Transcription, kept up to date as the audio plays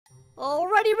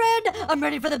Alrighty, Red, I'm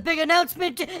ready for the big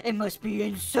announcement. It must be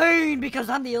insane because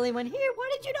I'm the only one here. Why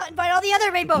did you not invite all the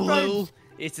other rainbow Blue, friends?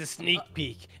 it's a sneak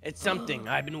peek. It's something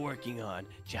I've been working on.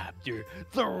 Chapter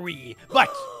 3. But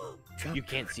you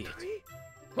can't see it.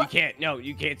 You can't. No,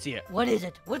 you can't see it. What is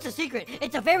it? What's the secret?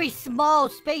 It's a very small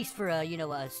space for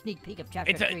a sneak peek of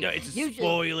chapter 3. No, it's a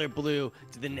spoiler, Blue,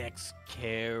 to the next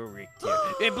character.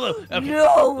 Hey, Blue. Okay.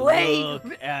 No way.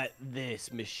 Look at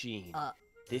this machine.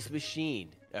 This machine.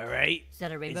 All right. Is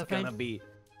that a rainbow It's friend? gonna be.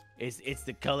 It's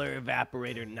the Color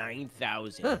Evaporator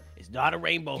 9000. It's not a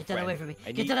rainbow Get friend. that away from me.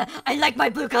 I like my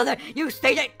blue color. You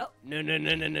stay there. Oh.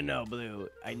 No, Blue.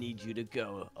 I need you to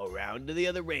go around to the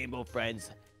other rainbow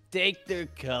friends. Take their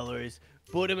colors,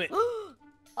 put them in.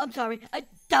 I'm sorry.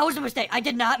 That was a mistake. I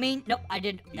did not mean. No, I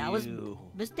didn't. That was a Ew.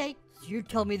 mistake. You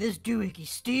told me this doohickey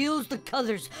steals the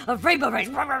colors of rainbow friends.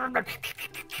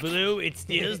 Blue, it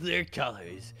steals their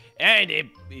colors. And if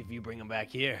you bring them back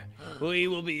here, we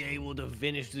will be able to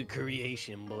finish the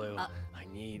creation, Blue. I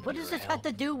need What does your this help.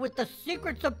 have to do with the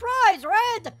secret surprise,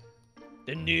 Red?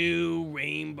 The new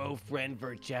rainbow friend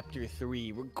for chapter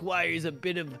 3 requires a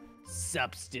bit of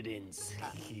substance.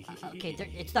 Okay,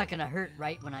 it's not gonna hurt,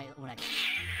 right? When I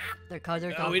their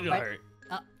colors. Oh, it'll hurt.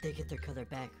 They get their color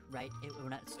back, right? We're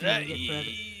not stealing it forever.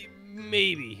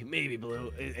 Maybe,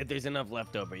 Blue. If there's enough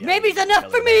left over, yeah. Maybe it's enough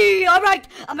for me! Alright,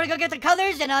 I'm gonna go get the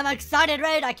colors and I'm excited,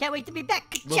 Red. I can't wait to be back.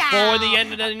 Before the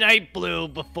end of the night, Blue.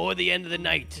 Before the end of the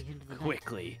night.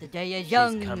 Quickly. The day is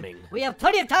young. She's coming. We have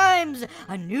plenty of times.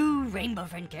 A new Rainbow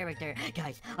Friend character.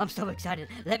 Guys, I'm so excited.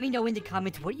 Let me know in the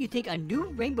comments what you think a new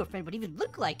Rainbow Friend would even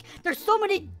look like. There's so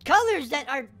many colors that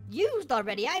are used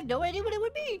already. I have no idea what it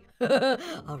would be.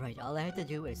 Alright, all I have to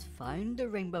do is find the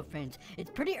Rainbow Friends. It's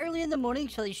pretty early in the morning,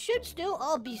 so they should still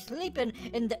all be sleeping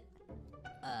in the...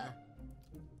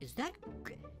 Is that...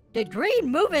 Did Green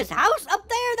move his house up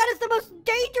there? That is the most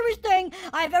dangerous thing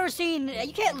I've ever seen.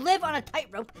 You can't live on a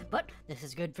tightrope, but this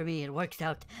is good for me. It works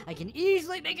out. I can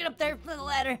easily make it up there for the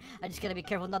ladder. I just gotta be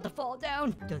careful not to fall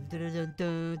down. Dun dun dun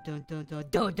dun dun dun dun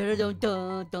dun dun dun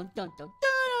dun dun dun dun.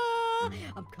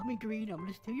 I'm coming, Green. I'm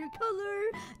gonna steal your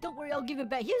color. Don't worry, I'll give it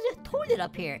back. He has a toilet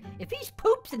up here. If he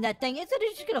poops in that thing, isn't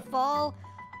it just gonna fall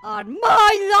on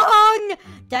my lawn?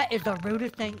 That is the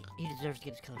rudest thing. He deserves to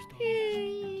get his color stolen.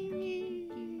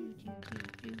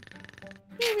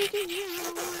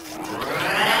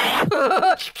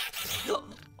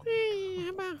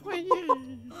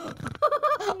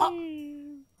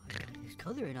 His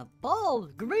color in a ball,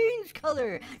 Green's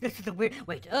color. This is a weird.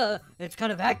 Wait, it's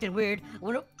kind of acting weird.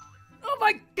 Oh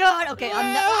my God! Okay,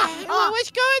 I'm not.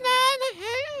 What's going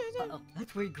on?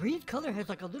 That's weird. Green's color has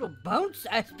like a little bounce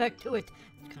aspect to it.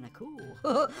 It's kind of cool.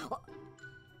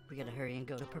 We gotta hurry and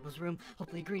go to Purple's room.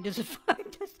 Hopefully, Green doesn't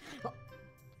find us.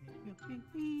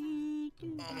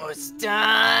 Almost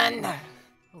done.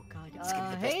 Oh God! Let's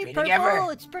get the best Hey, painting Purple!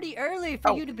 ever. It's pretty early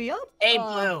for you to be up. Hey,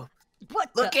 Blue. What?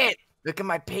 Look at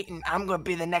my painting. I'm gonna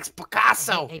be the next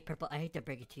Picasso. Hey, Purple, I hate to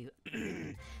break it to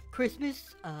you.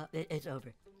 Christmas, it's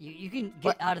over. You can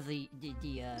get out of the.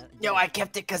 No, I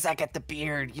kept it because I got the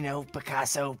beard. You know,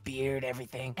 Picasso beard,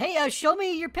 everything. Hey, show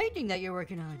me your painting that you're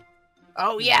working on.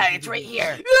 Oh yeah, it's right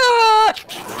here.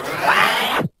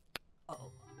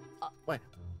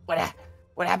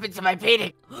 What happened to my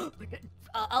painting?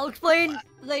 I'll explain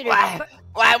later.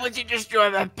 Why would you destroy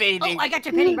my painting? Oh, I got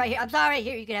your painting right here. I'm sorry.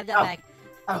 Here, you can have that back.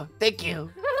 Oh, thank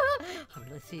you.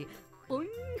 Alright, let's see. Boing.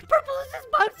 Purple is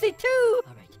bouncy too.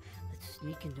 Alright, let's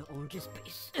sneak into Orange's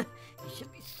base. He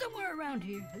should be somewhere around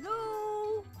here.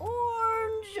 Hello,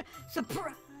 Orange.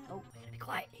 Surprise. Oh, I gotta be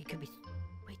quiet. He could be.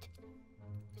 Wait.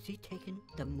 Is he taking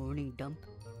the morning dump?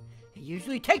 He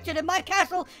usually takes it in my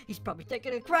castle. He's probably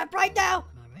taking a crap right now.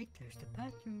 Alright, there's the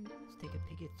bathroom. Let's take a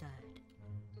peek inside.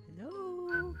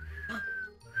 Hello?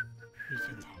 He's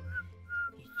in there.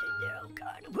 He's in there. Oh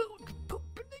God. Whoa, poop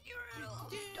in the urinal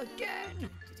again.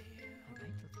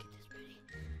 Alright, let's get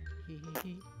this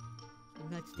ready. I'm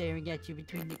not staring at you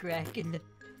between the crack and the...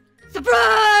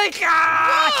 Surprise!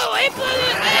 Whoa, hey, Blue,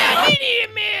 we need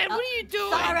it, man. What are you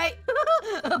doing? Alright.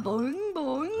 Boing,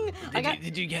 boing.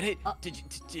 Did you get it?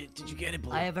 Did you get it,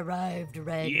 Blue? I have arrived,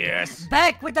 Red. Yes.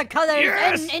 Back with the colors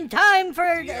Yes. in time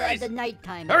for Yes. the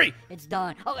nighttime. Hurry. It's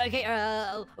dawn. Oh, okay.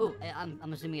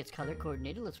 I'm assuming it's color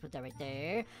coordinated. Let's put that right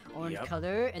there. Orange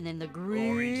color, and then the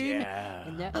green. Orange, yeah.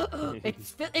 And then,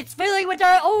 it's filling with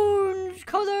our orange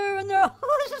color, and there.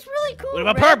 Oh, this is really cool. What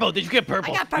about Red. Purple? Did you get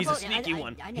Purple? I got Purple. He's a sneaky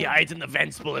one. I know. He hides in the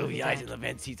vents, Blue. He hides in Exactly. the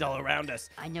vents. He's all around us.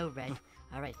 I know, Red.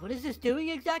 All right, what is this doing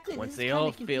exactly? Once This is they kinda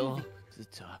all confusing. feel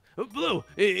Blue,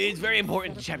 it's very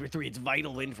important to chapter 3. It's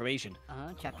vital information.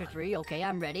 Chapter 3. Okay,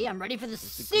 I'm ready. I'm ready for the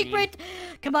secret.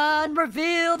 Come on,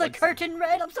 reveal the curtain,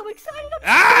 Red. I'm so excited.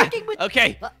 I'm speaking with.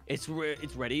 Okay, it's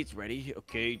ready. It's ready.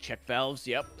 Okay, check valves.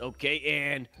 Yep. Okay,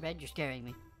 and Red, you're scaring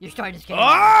me. You're starting to scare me.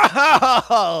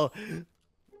 oh,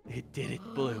 it did it,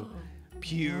 Blue.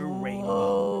 Pure rainbow.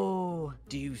 Oh.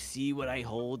 Do you see what I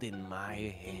hold in my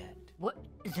hand? What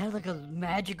is that? Like a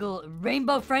magical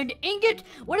rainbow friend ingot?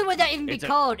 What would that even be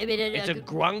called? I mean, It's a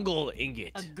grungle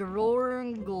ingot. A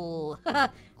grungle.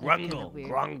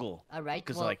 Grungle. All right.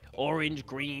 Because well, like orange,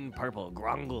 green, purple.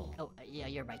 Grungle. Oh, yeah,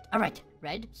 you're right. All right,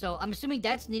 Red. So I'm assuming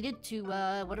that's needed to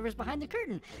whatever's behind the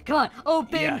curtain. Come on,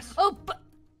 open. Yes. Open.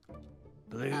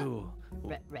 Blue.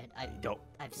 Red.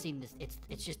 I've seen this.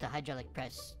 It's just a hydraulic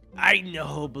press. I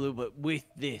know, Blue, but with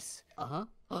this.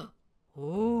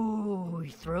 Oh,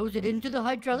 he throws it into the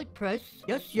hydraulic press.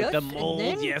 Yes. With the mold,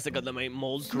 and then yes, I got the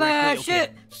mold smash correctly.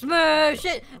 it! Smash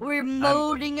it! We're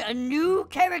molding a new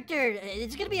character.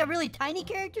 It's gonna be a really tiny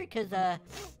character, cause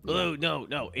Blue,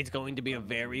 no, it's going to be a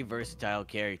very versatile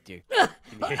character.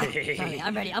 Sorry,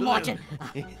 I'm ready. I'm watching.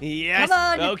 Yes. Come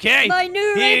on. Okay. My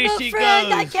new Here rainbow she friend.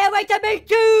 goes. I can't wait to meet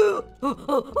you.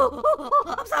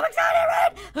 I'm so excited,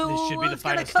 Red. This should be the Who's gonna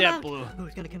final come step, out? Blue.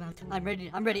 Who's gonna come out? I'm ready.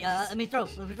 Let me throw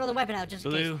the weapon out just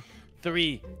in case. Blue,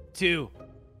 3, 2,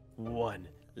 1.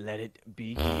 Let it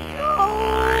begin.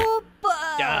 Oh,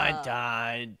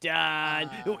 Dun.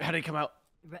 Ooh, how did it come out?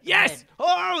 Red. Yes.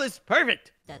 Oh, it's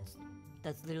perfect.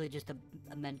 That's literally just a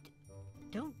ment.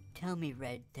 Don't tell me,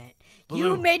 Red, that Blue.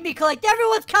 you made me collect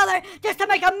everyone's color just to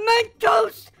make a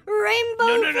Mentos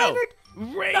rainbow flavored.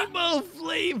 Rainbow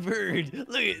flavored.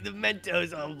 Look at the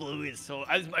Mentos all blue.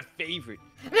 That's my favorite.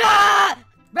 Ah!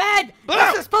 Red,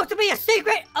 this is supposed to be a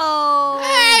secret. Oh.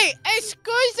 Hey,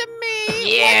 excuse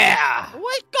me. Yeah.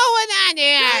 What's going on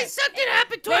here? Something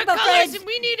happened to Rainbow our colors friends, and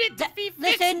we need it to be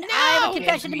fixed Listen, now. I have a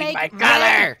confession to Give me make. my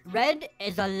color. Red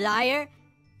is a liar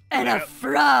and a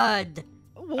fraud.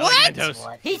 What?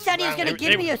 Mentos. He said he was gonna They-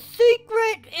 give me a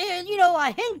secret, a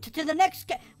hint to the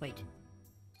next. Wait,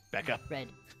 Back up. Red,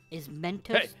 is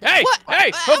Mentos? Hey, What?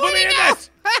 don't put me in this.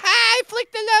 I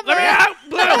flicked the lever. Let me out,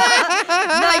 Blue.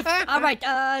 Nice. All right.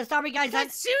 Sorry guys.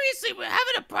 But seriously, we're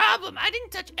having a problem. I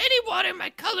didn't touch any water. My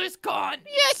color's gone.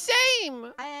 Yeah,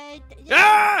 same.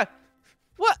 Ah!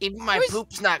 What? Even my Where's-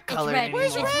 poop's not It's colored red. anymore.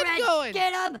 Where's It's Red red. going?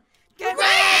 Get him. Get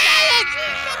Red!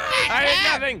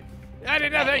 I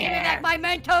did nothing. Give me back my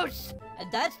Mentos.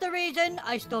 And that's the reason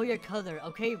I stole your color,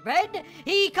 okay? Red,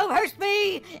 he coerced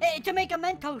me to make a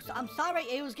Mentos. I'm sorry,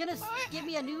 it was gonna give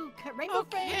me a new rainbow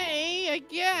friend. Okay, I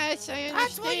guess I understand.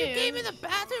 That's why you gave me the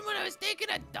bathroom when I was taking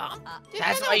a dump. That's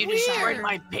That's why you destroyed weird.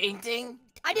 my painting.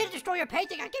 I didn't destroy your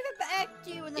painting. I gave it back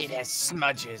to you. In the It has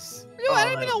smudges. No, I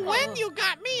don't even know all over. when you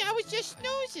got me. I was just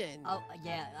snoozing. Oh,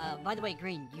 yeah. By the way,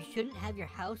 Green, you shouldn't have your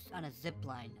house on a zip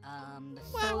line. Well,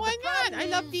 So why the not? problem I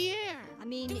love is- the air. I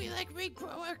mean, Do we like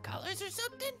regrow our colors or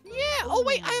something? Yeah. Oh,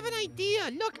 wait, I have an idea.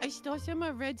 Look, I stole some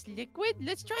of Red's liquid.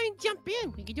 Let's try and jump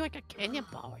in. We can do like a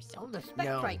cannonball or oh, something. the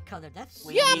Spectrite color. That's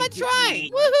We Yeah, I'm need gonna to try.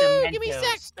 eat Woohoo, the give me a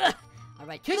Mentos. sec. all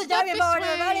right. To Just the diary up board,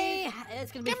 this way. everybody.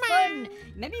 It's gonna be Come fun. on.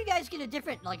 Maybe you guys get a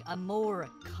different, like a more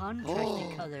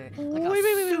contrasting color, like a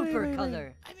Wait, super wait.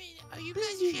 color. I mean, are you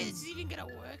guys sure this is even gonna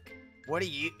work? What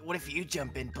if you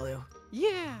jump in, Blue?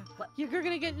 Yeah. What? You're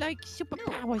gonna get like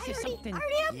superpowers or something. I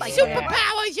already have my Yeah.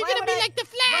 Superpowers! You're Why gonna would be I- like the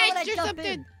why would I Flash or jump something.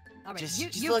 in? All right,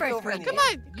 Just you look first, over Green. there.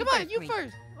 Come on, you Green.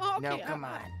 first. Oh, okay. No, come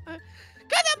on.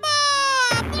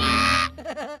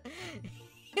 Cannonball!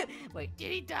 Wait,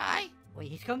 Did he die? wait,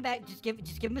 he's coming back. Just give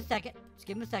him a second. Just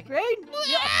give him a second. Green.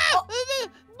 Yeah. Ah! Oh,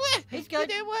 he's good.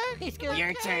 Did it work? He's good.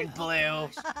 Your turn, Blue.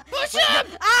 Push him!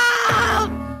 Ah!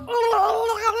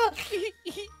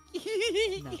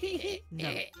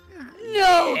 No.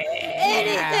 No!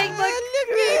 Anything but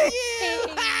Look at you!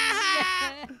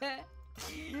 green!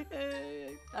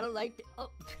 I don't like it. Oh.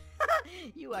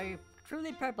 You are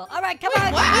truly purple. All right, come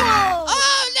on. What? Whoa!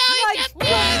 Oh no! Nice It's one.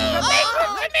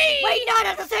 oh, For me! Wait, not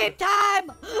at the same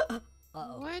time!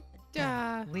 Uh-oh. What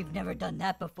the? We've never done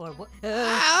that before. What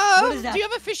Oh, is that? do you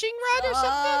have a fishing rod or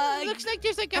something? Looks like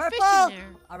there's like a fish purple. in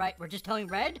there. All right, we're just telling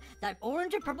Red that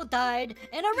orange and purple died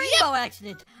in a rainbow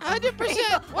accident. A 100%.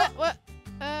 rainbow- What?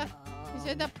 Is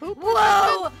it the poop? or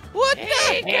Whoa! something? What the?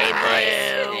 Hey, Blue!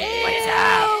 Ew, What's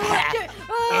up? what the-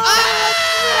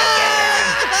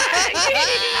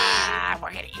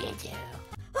 We're gonna eat you.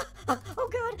 Oh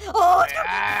God! Oh, Where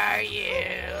are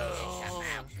you?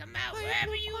 Come out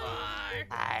wherever you are.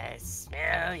 I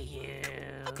smell you.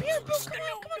 Up here, Blue. Come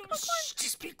on. Shh,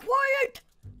 just be quiet.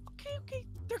 Okay.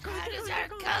 They're gone. How They're does gone, our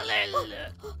they're gone. color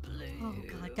look? Blue. Oh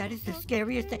god, that is the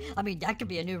scariest thing. I mean, that could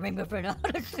be a new rainbow friend,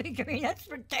 honestly, Green. That's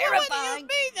for What do you terrifying.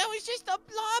 mean? That was just a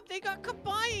blob. They got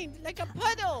combined like a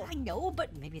puddle. I know,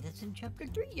 but maybe that's in chapter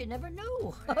 3. You never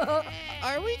know.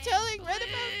 Are we telling Red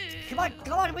about?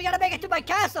 Come on, we gotta make it to my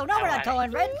castle. No, we're not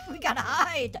telling Red. We gotta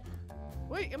hide.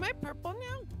 Wait, am I purple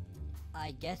now?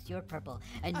 I guess you're purple.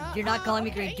 And you're not calling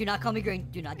me green. okay. Do not call me green.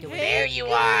 Do not do it. There you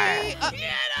are.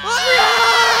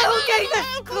 Okay,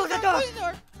 let's close the door. Close the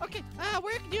door. Okay,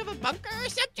 where do you have a bunker or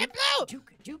something, Blue?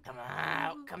 Juke. Come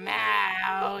out. Come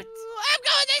out. I'm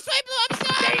going this way, Blue. I'm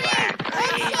sorry. There you are.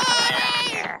 I'm sorry.